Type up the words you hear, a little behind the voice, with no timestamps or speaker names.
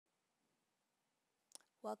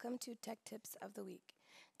Welcome to Tech Tips of the Week.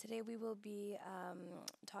 Today we will be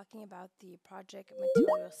talking about the Project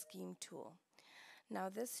Material Scheme tool. Now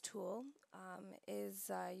this tool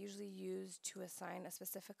is usually used to assign a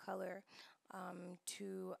specific color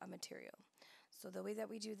to a material. So the way that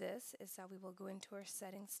we do this is that we will go into our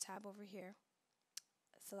settings tab over here,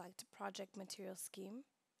 select Project Material Scheme,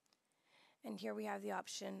 and here we have the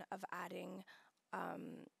option of adding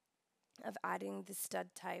the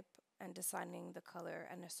stud type and designing the color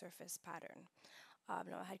and a surface pattern.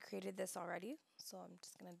 Now I had created this already, so I'm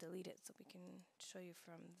just going to delete it so we can show you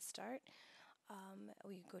from the start.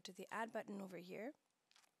 We go to the add button over here,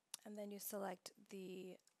 and then you select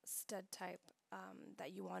the stud type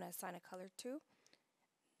that you want to assign a color to.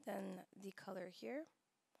 Then the color here,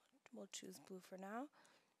 we'll choose blue for now,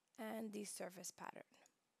 and the surface pattern.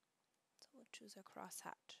 So we'll choose a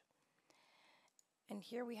crosshatch. And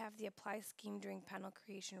here we have the apply scheme during panel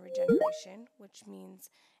creation regeneration, which means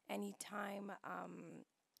anytime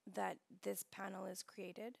that this panel is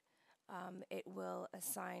created, it will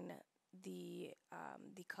assign the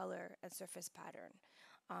color and surface pattern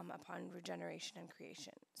upon regeneration and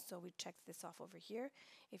creation. So we check this off over here.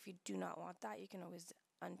 If you do not want that, you can always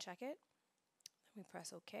uncheck it. Then we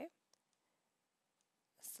press OK.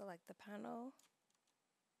 Select the panel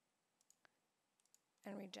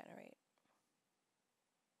and regenerate.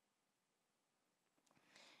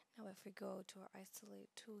 Now if we go to our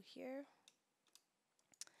isolate tool here,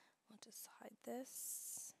 we'll just hide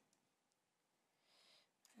this.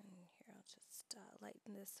 And here I'll just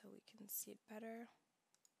lighten this so we can see it better.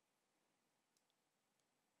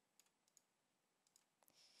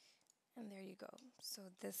 And there you go.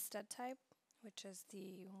 So this stud type, which is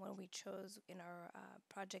the one we chose in our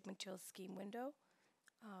project material scheme window,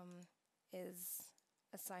 is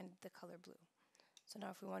assigned the color blue. So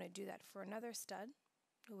now if we want to do that for another stud,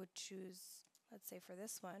 we would choose, let's say for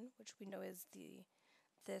this one, which we know is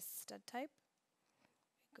this stud type.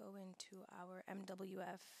 We go into our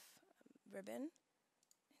MWF ribbon,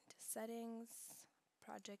 into settings,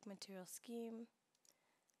 project material scheme,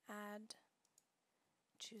 add,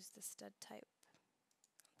 choose the stud type.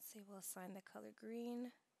 Let's say we'll assign the color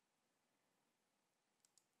green.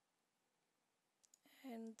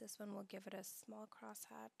 And this one will give it a small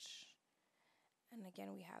crosshatch. And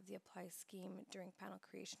again, we have the apply scheme during panel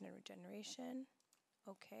creation and regeneration.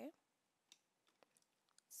 OK.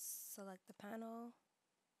 Select the panel.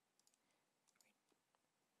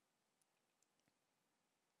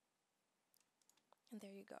 And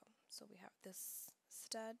there you go. So we have this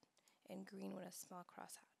stud in green with a small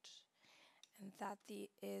crosshatch. And that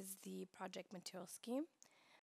is the project material scheme.